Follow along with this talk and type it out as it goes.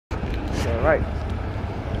right.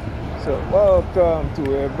 So welcome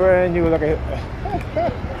to a brand new, like a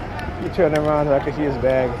you turn around like a his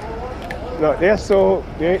bag. Look, they so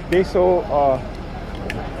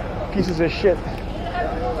pieces of shit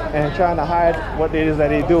and trying to hide what it is that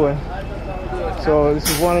they're doing. So this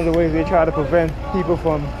is one of the ways they try to prevent people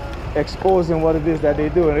from exposing what it is that they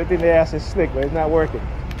do. And they think their ass is slick, but it's not working.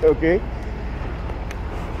 Okay?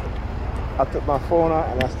 I took my phone out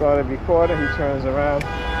and I started recording. He turns around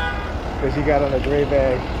because he got on a gray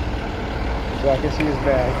bag, so I can see his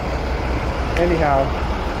bag. Anyhow,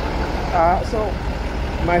 so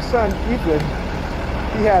my son Ethan,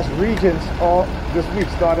 he has regents all this week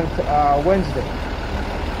starting Wednesday.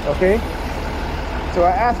 Okay? So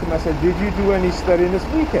I asked him, I said, did you do any studying this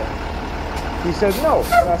weekend? He said no.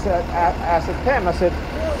 So I asked Pam, I said,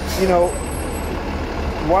 you know,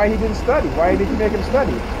 why he didn't study? Why did you make him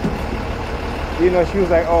study? You know, she was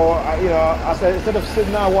like, oh, you know, I said, instead of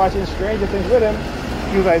sitting down watching Stranger Things with him,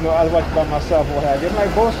 he was like, no, I was watching by myself or what have you. I'm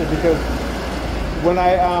like, bullshit, because when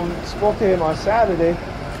I spoke to him on Saturday,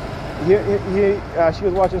 she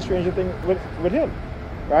was watching Stranger Things with him,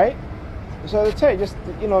 right? So to tell you, just,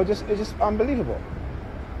 you know, it's just unbelievable.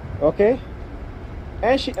 Okay?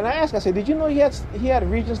 And I asked her, I said, did you know he had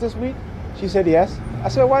regents this week? She said yes. I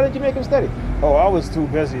said, why did you make him study? Oh, I was too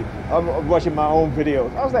busy. I'm watching my own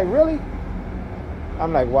videos. I was like, really?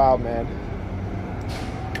 I'm like, wow, man.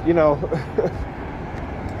 You know,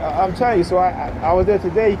 I'm telling you, so I was there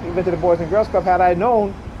today. He went to the Boys and Girls Club. Had I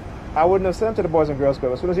known, I wouldn't have sent him to the Boys and Girls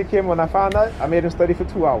Club. As soon as he came, when I found out, I made him study for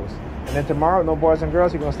 2 hours. And then tomorrow, no boys and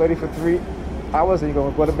girls. You're going to study for 3 hours and you're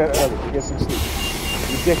going to go to bed early to get some sleep.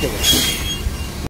 Ridiculous.